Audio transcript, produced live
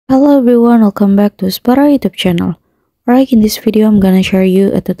Hello everyone, welcome back to Spara YouTube channel. Alright, in this video I'm gonna share you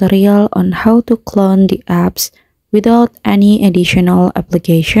a tutorial on how to clone the apps without any additional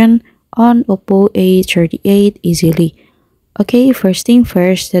application on Oppo A38 easily. Okay, first thing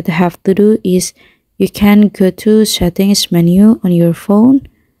first that you have to do is you can go to settings menu on your phone.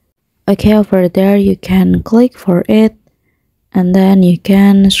 Okay, over there you can click for it and then you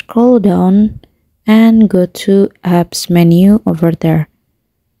can scroll down and go to apps menu over there.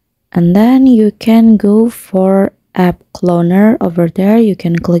 And then you can go for app cloner over there. You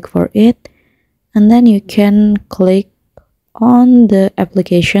can click for it and then you can click on the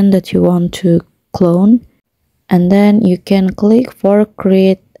application that you want to clone, and then you can click for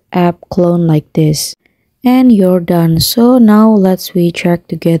create app clone like this and you're done. So now let's we check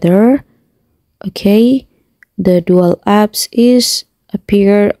together. Okay, the dual apps is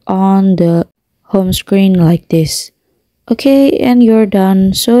appear on the home screen like this. Okay, and you're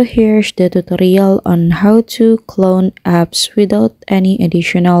done. So here's the tutorial on how to clone apps without any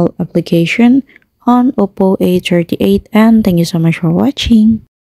additional application on Oppo A38, and thank you so much for watching.